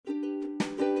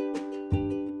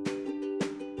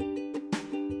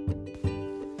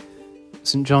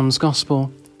St. John's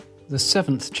Gospel, the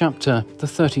 7th chapter, the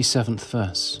 37th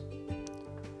verse.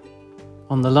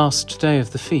 On the last day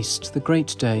of the feast, the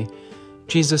great day,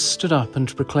 Jesus stood up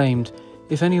and proclaimed,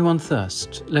 "If anyone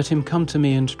thirst, let him come to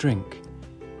me and drink.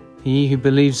 He who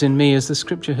believes in me, as the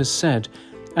Scripture has said,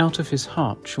 out of his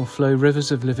heart shall flow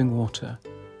rivers of living water."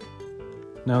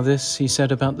 Now this he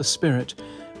said about the Spirit,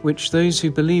 which those who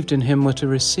believed in him were to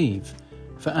receive,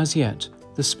 for as yet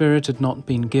the Spirit had not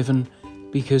been given,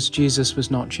 because Jesus was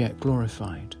not yet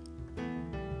glorified.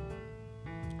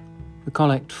 The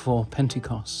Collect for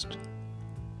Pentecost.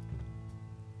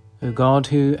 O God,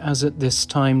 who, as at this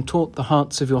time, taught the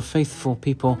hearts of your faithful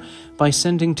people by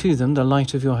sending to them the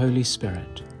light of your Holy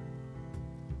Spirit,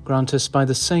 grant us by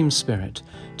the same Spirit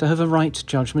to have a right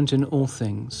judgment in all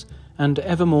things, and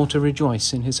evermore to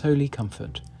rejoice in his holy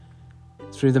comfort.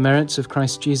 Through the merits of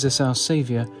Christ Jesus our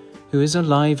Saviour, who is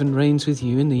alive and reigns with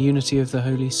you in the unity of the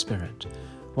Holy Spirit,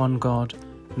 one God,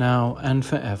 now and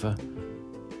forever.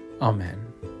 Amen.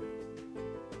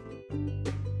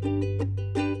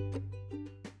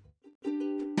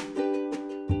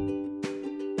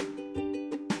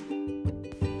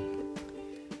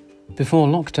 Before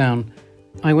lockdown,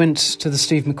 I went to the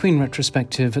Steve McQueen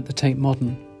retrospective at the Tate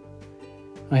Modern.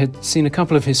 I had seen a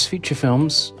couple of his feature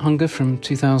films, Hunger from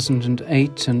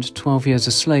 2008 and 12 Years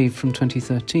a Slave from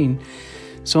 2013,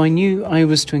 so I knew I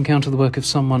was to encounter the work of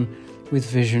someone with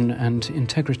vision and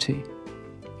integrity.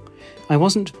 I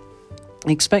wasn't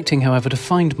expecting, however, to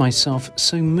find myself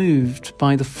so moved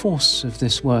by the force of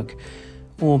this work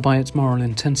or by its moral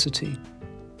intensity.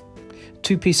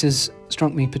 Two pieces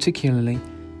struck me particularly.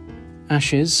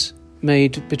 Ashes,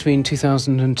 made between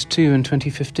 2002 and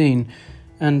 2015,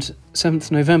 and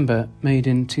 7th November, made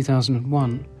in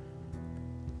 2001.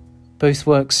 Both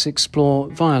works explore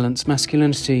violence,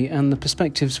 masculinity, and the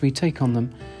perspectives we take on them.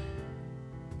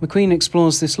 McQueen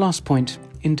explores this last point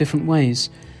in different ways.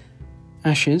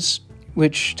 Ashes,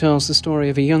 which tells the story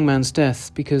of a young man's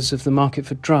death because of the market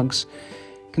for drugs,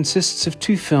 consists of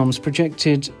two films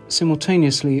projected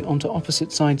simultaneously onto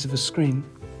opposite sides of a screen.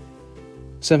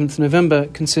 7th November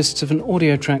consists of an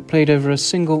audio track played over a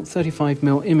single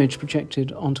 35mm image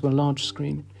projected onto a large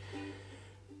screen.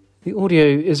 The audio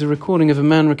is a recording of a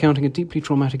man recounting a deeply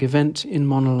traumatic event in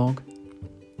monologue.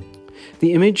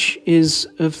 The image is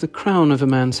of the crown of a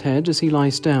man's head as he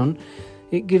lies down.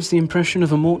 It gives the impression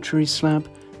of a mortuary slab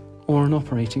or an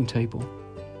operating table.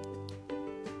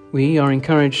 We are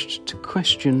encouraged to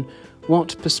question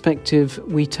what perspective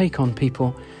we take on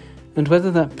people and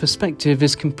whether that perspective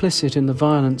is complicit in the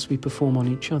violence we perform on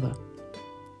each other.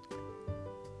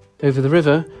 Over the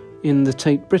river, in the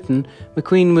Tate Britain,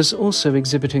 McQueen was also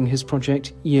exhibiting his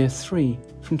project Year 3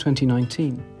 from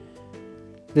 2019.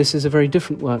 This is a very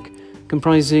different work,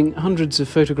 comprising hundreds of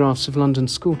photographs of London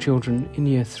schoolchildren in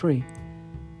Year 3.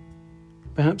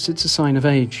 Perhaps it's a sign of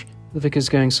age, the vicar's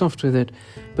going soft with it,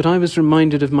 but I was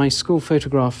reminded of my school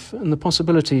photograph and the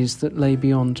possibilities that lay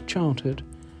beyond childhood.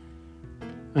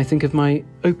 I think of my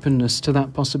openness to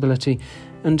that possibility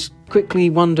and quickly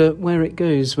wonder where it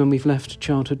goes when we've left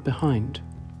childhood behind.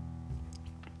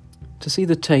 To see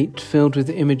the Tate filled with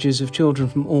images of children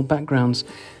from all backgrounds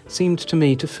seemed to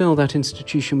me to fill that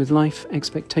institution with life,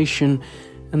 expectation,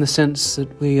 and the sense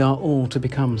that we are all to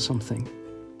become something.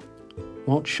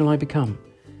 What shall I become?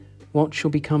 What shall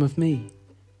become of me?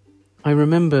 I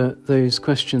remember those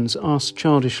questions asked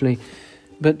childishly,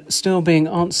 but still being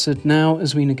answered now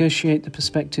as we negotiate the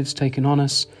perspectives taken on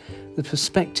us, the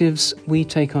perspectives we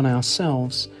take on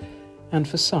ourselves, and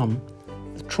for some,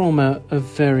 the trauma of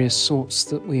various sorts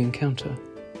that we encounter.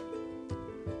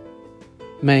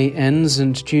 May ends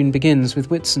and June begins with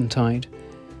Whitsuntide.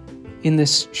 In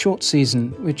this short season,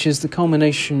 which is the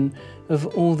culmination of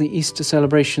all the Easter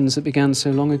celebrations that began so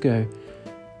long ago,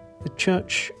 the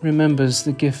Church remembers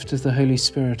the gift of the Holy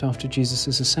Spirit after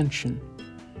Jesus' ascension.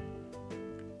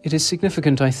 It is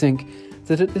significant, I think,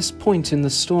 that at this point in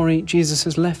the story, Jesus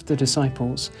has left the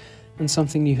disciples and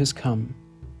something new has come.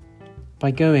 By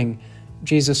going,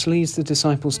 Jesus leaves the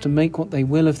disciples to make what they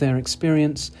will of their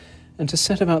experience and to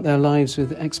set about their lives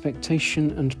with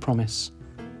expectation and promise.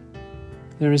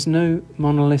 There is no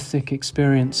monolithic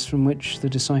experience from which the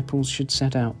disciples should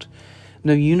set out,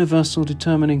 no universal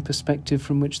determining perspective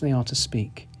from which they are to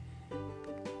speak.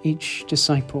 Each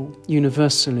disciple,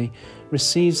 universally,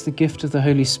 receives the gift of the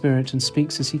Holy Spirit and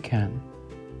speaks as he can.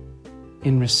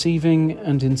 In receiving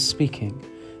and in speaking,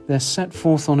 they're set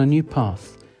forth on a new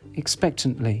path,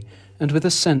 expectantly, and with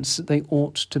a sense that they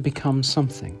ought to become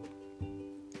something.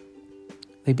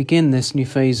 They begin this new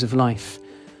phase of life,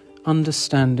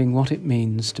 understanding what it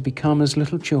means to become as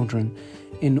little children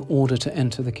in order to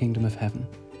enter the kingdom of heaven.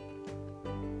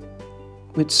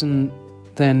 Whitsun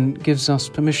then gives us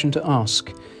permission to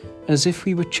ask, as if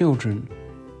we were children,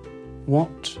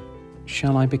 what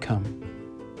shall I become?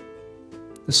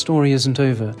 The story isn't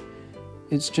over,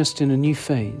 it's just in a new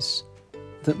phase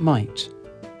that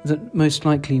most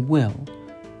likely will,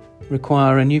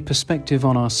 require a new perspective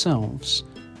on ourselves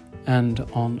and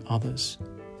on others.